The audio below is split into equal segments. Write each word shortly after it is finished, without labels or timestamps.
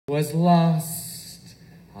Was lost,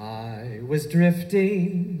 I was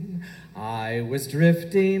drifting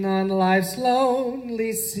on life's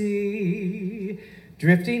lonely sea.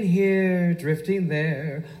 Drifting here, drifting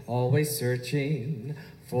there, always searching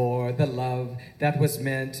for the love that was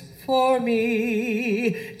meant for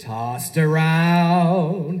me. Tossed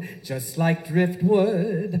around just like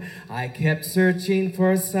driftwood, I kept searching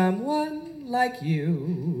for someone like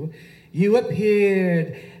you. You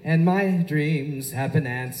appeared and my dreams have been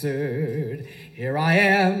answered. Here I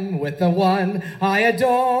am with the one I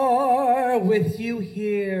adore. With you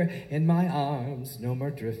here in my arms, no more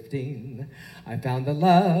drifting. I found the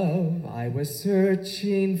love I was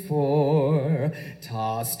searching for.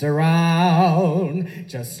 Tossed around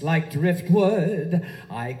just like driftwood,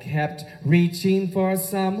 I kept reaching for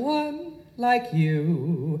someone like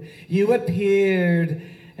you. You appeared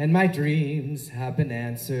and my dreams have been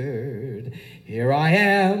answered. Here I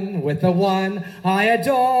am with the one I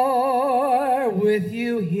adore. With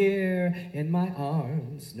you here in my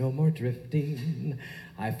arms, no more drifting.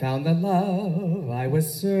 I found the love I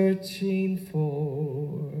was searching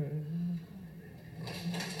for.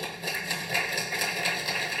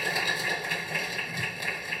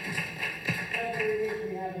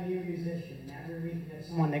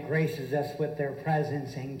 Someone that graces us with their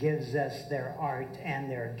presence and gives us their art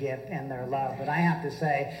and their gift and their love. But I have to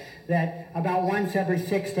say that about once every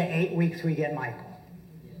 6 to 8 weeks we get Michael.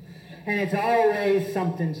 And it's always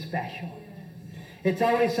something special. It's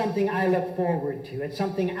always something I look forward to. It's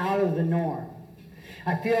something out of the norm.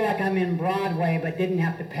 I feel like I'm in Broadway but didn't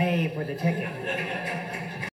have to pay for the ticket.